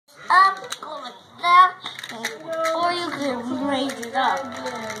it up.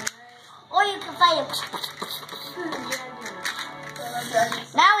 Or you can fight him.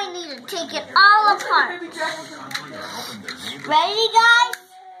 Now we need to take it all apart. Ready, guys?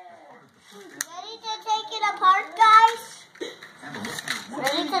 Ready to take it apart, guys?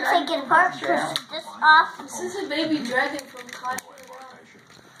 Ready to take it apart? Push this off. This is a baby dragon from Cotton.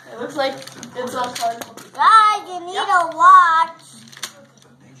 It looks like it's on Cotton. Guys, you need to watch.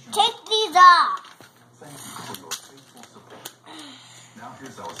 Take these off.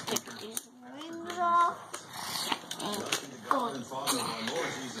 Take these rings off. God and Father of our Lord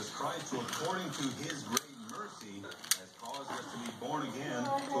Jesus Christ, who according to his great mercy has caused us to be born again to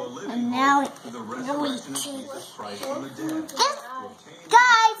a living hope through the resurrection of Jesus Christ from the dead.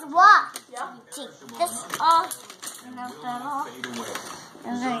 Guys, watch. Take this off. And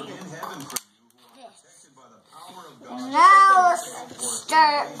then and now let's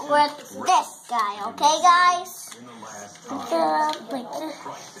start with this guy, okay, guys? Like this.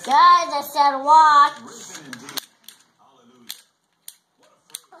 Guys, I said watch.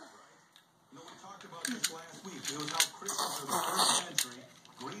 Last week, it was how Christians of the first century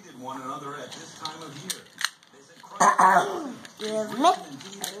greeted one another at this time of year. They said, Give me a little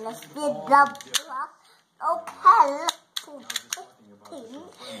bit of block. Okay.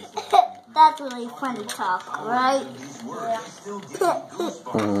 That's really funny talk, right?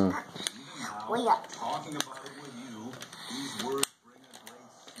 We are talking about it with you. These words bring a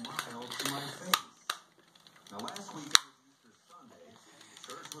great smile to my face. Now, last week on Easter Sunday, the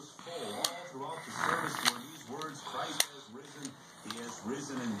church was full all throughout the service were these words, Christ has risen, he has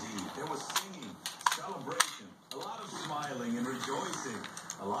risen indeed. There was singing, celebration, a lot of smiling and rejoicing,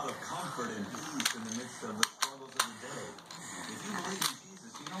 a lot of comfort and peace in the midst of the struggles of the day. If you believe in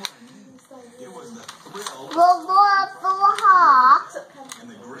Jesus, you know what I mean. It was the thrill and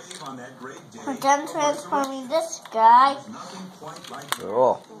the grave on that great day. I'm done transforming this guy. Nothing quite like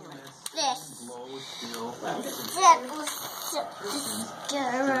This. Let's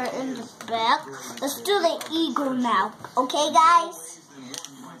get her in the back. Let's do the eagle now. Okay, guys?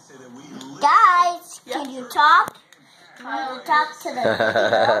 Guys, can you talk? Can you talk to the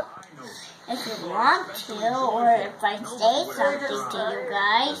video? If you want to, or if I say something to you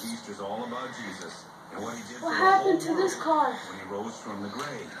guys. What happened to this car? When he rose from the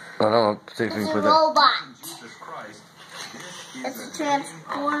grave. I don't know. See if It's we a can put robot. Jesus Christ. It's a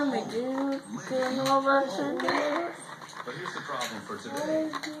transformer, dude. Can over to But here's the problem for today.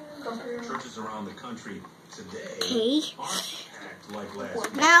 Churches around the country today Okay. act like last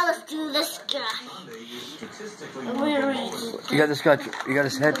week. Now let's do this guy. Sunday is statistically Where is it? You got this guy. You got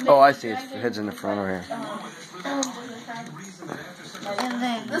his head. Oh, I see. His head's in the front over here. And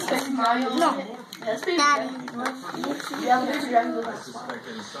then This guy's Mario. no. Yes, baby Daddy, dragon. what? Yeah, baby dragon. I suspect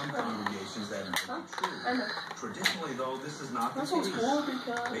that in some congregations that may be true. Traditionally, though, this is not the This one's case. cool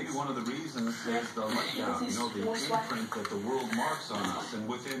because Maybe one of the reasons is the letdown. You know, the imprint that the world marks on us. And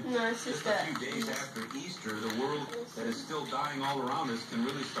within it's just just a that. few days after Easter, the world that is still dying all around us can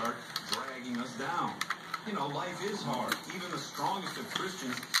really start dragging us down. You know, life is hard. Even the strongest of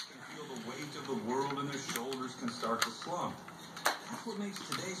Christians can feel the weight of the world and their shoulders can start to slump. That's what makes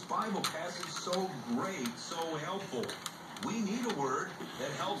today's Bible passage so great, so helpful. We need a word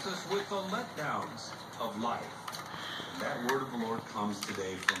that helps us with the letdowns of life. And that word of the Lord comes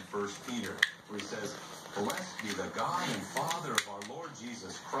today from 1 Peter, where he says, Blessed be the God and Father of our Lord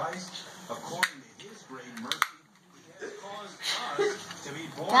Jesus Christ, according to his great mercy, he has caused us to be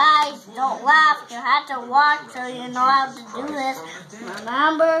born. Guys, don't laugh. You have to watch so you know how to do this.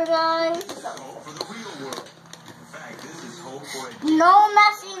 Remember, guys? Hope for the real world. In fact, this is hope for a No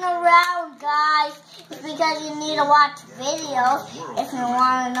messing around, guys. It's because you need to watch videos if you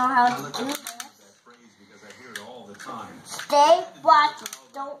want to know how to do this. that phrase because I hear it all the time. Stay watching.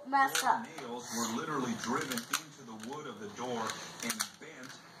 Don't mess up. Nails were literally driven into the wood of the door and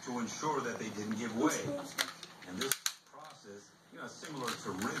bent to ensure that they didn't give way. And this process, similar to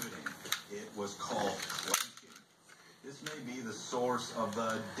riveting, it was called clenching. This may be the source of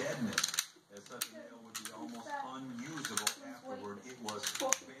the deadness, as such a nail would be almost unusable afterward. It was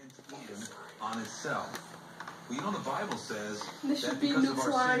bent in on itself. Well, the Bible says that because of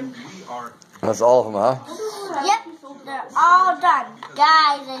our sin, we are... That's all of them, huh? Yep, they're all done.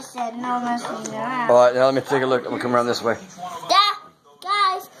 Guys, I said no messing around. All right, now let me take a look. I'm gonna come around this way.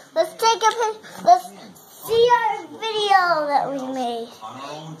 Guys, let's take a picture. Let's see our video that we made. on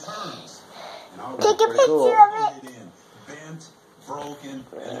our own terms. Take a picture of it. Bent, broken,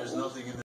 and there's nothing in